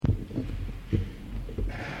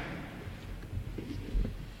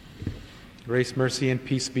Grace, mercy, and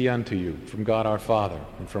peace be unto you from God our Father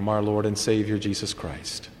and from our Lord and Savior Jesus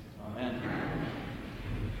Christ. Amen.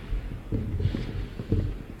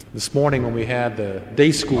 This morning when we had the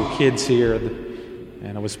day school kids here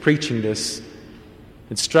and I was preaching this,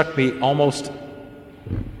 it struck me almost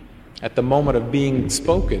at the moment of being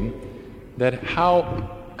spoken that how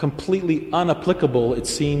completely unapplicable it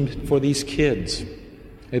seemed for these kids,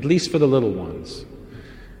 at least for the little ones.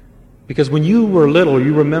 Because when you were little,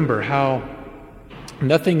 you remember how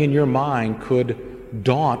nothing in your mind could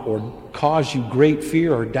daunt or cause you great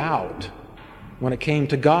fear or doubt when it came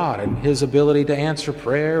to God and His ability to answer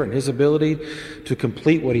prayer and His ability to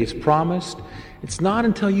complete what He has promised. It's not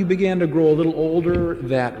until you began to grow a little older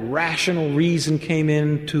that rational reason came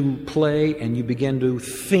into play and you began to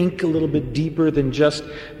think a little bit deeper than just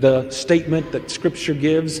the statement that Scripture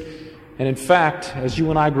gives. And in fact, as you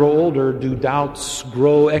and I grow older, do doubts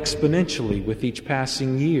grow exponentially with each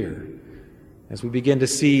passing year as we begin to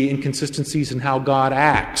see inconsistencies in how God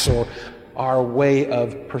acts or our way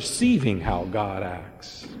of perceiving how God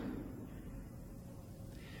acts.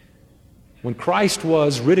 When Christ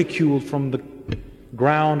was ridiculed from the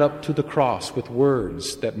ground up to the cross with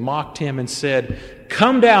words that mocked Him and said,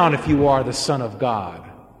 "Come down if you are the Son of God,"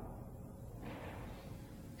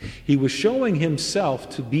 He was showing Himself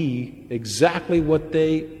to be exactly what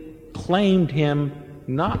they claimed Him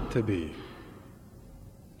not to be.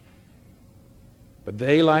 But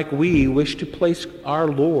they, like we, wish to place our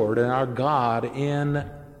Lord and our God in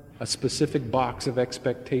a specific box of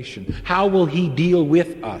expectation. How will He deal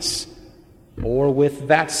with us, or with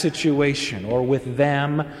that situation, or with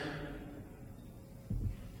them?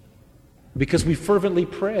 Because we fervently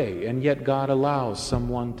pray, and yet God allows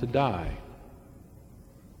someone to die.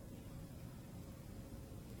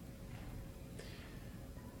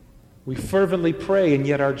 We fervently pray, and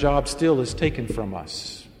yet our job still is taken from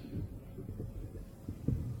us.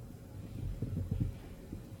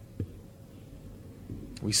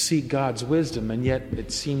 We seek God's wisdom, and yet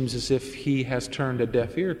it seems as if He has turned a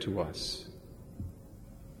deaf ear to us.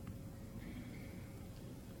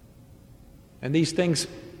 And these things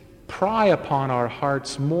pry upon our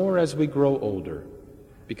hearts more as we grow older.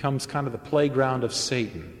 It becomes kind of the playground of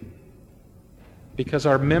Satan. Because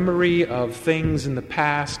our memory of things in the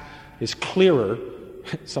past is clearer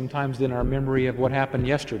sometimes than our memory of what happened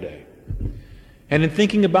yesterday. And in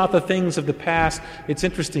thinking about the things of the past, it's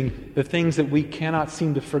interesting, the things that we cannot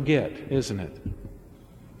seem to forget, isn't it?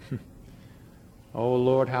 Oh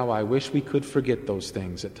Lord, how I wish we could forget those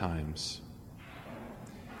things at times.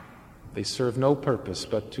 They serve no purpose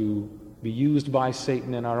but to be used by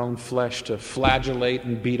Satan in our own flesh to flagellate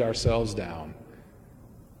and beat ourselves down.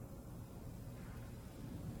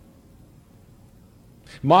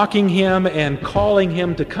 Mocking Him and calling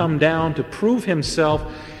Him to come down to prove Himself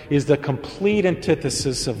is the complete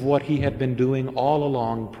antithesis of what He had been doing all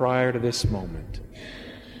along prior to this moment.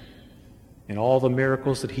 And all the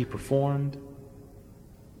miracles that He performed,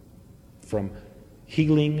 from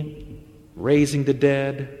healing, raising the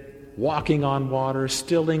dead, walking on water,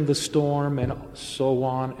 stilling the storm, and so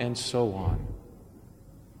on and so on.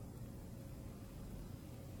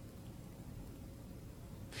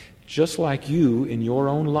 Just like you in your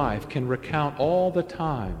own life can recount all the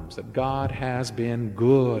times that God has been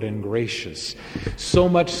good and gracious, so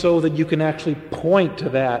much so that you can actually point to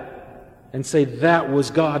that and say that was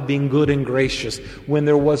God being good and gracious when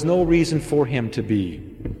there was no reason for Him to be.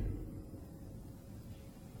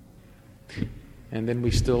 And then we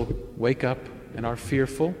still wake up and are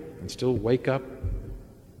fearful, and still wake up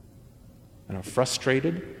and are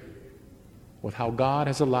frustrated with how God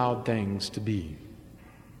has allowed things to be.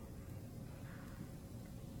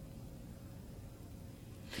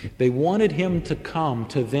 They wanted Him to come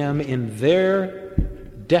to them in their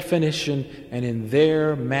definition and in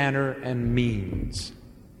their manner and means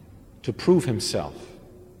to prove Himself.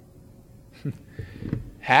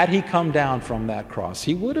 Had He come down from that cross,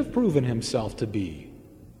 He would have proven Himself to be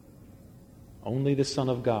only the Son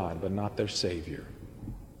of God, but not their Savior.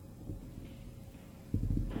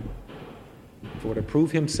 For to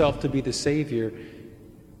prove Himself to be the Savior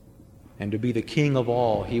and to be the King of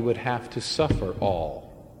all, He would have to suffer all.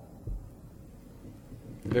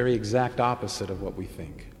 The very exact opposite of what we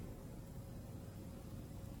think.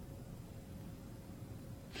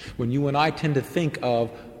 When you and I tend to think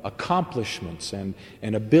of accomplishments and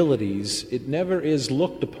abilities, it never is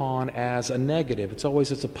looked upon as a negative. It's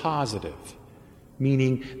always as a positive,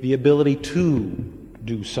 meaning the ability to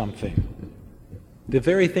do something. The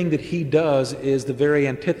very thing that He does is the very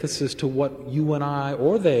antithesis to what you and I,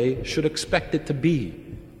 or they, should expect it to be.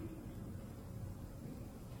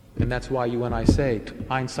 And that's why you and I say,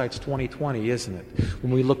 hindsight's 20/20, isn't it?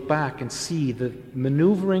 When we look back and see the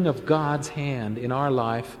maneuvering of God's hand in our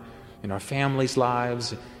life, in our families'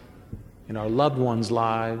 lives, in our loved ones'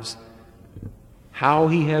 lives, how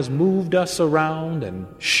He has moved us around and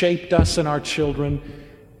shaped us and our children,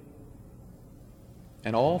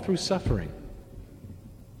 and all through suffering,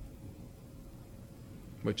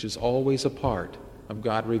 which is always a part of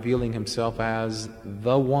God revealing Himself as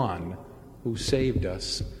the one who saved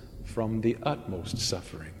us from the utmost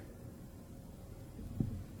suffering.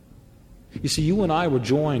 You see, you and I were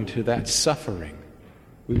joined to that suffering.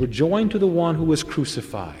 We were joined to the one who was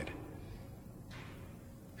crucified.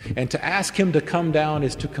 And to ask Him to come down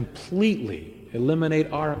is to completely eliminate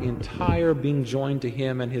our entire being joined to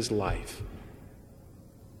Him and His life.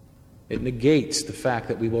 It negates the fact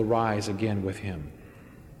that we will rise again with Him.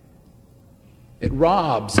 It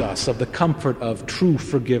robs us of the comfort of true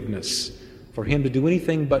forgiveness, for Him to do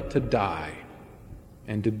anything but to die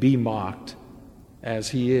and to be mocked as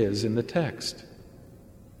He is in the text.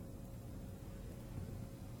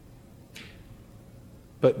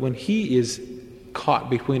 But when He is caught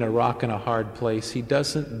between a rock and a hard place, He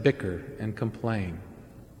doesn't bicker and complain.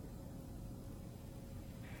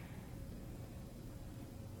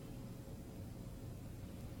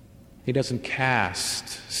 He doesn't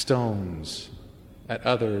cast stones at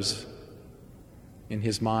others in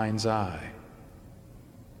His mind's eye,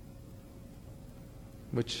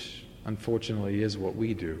 which unfortunately is what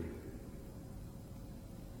we do.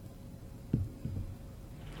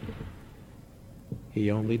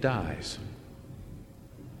 He only dies.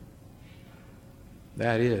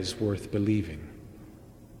 That is worth believing.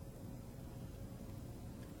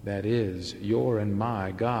 That is your and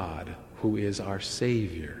my God, who is our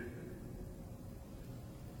Savior.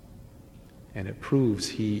 And it proves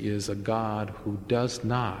He is a God who does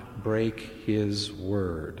not break His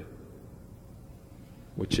word,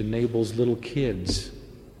 which enables little kids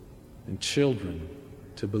and children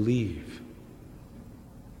to believe,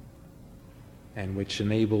 and which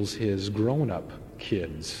enables His grown-up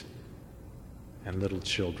kids and little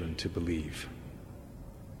children to believe.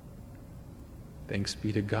 Thanks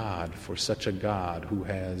be to God for such a God who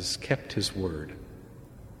has kept His word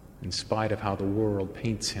in spite of how the world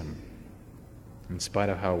paints Him, in spite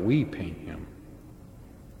of how we paint Him.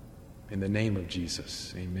 In the name of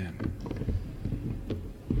Jesus, amen.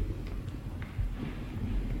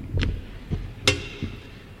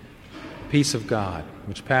 Peace of God,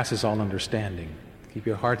 which passes all understanding, keep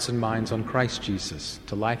your hearts and minds on Christ Jesus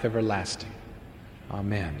to life everlasting.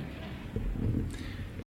 Amen.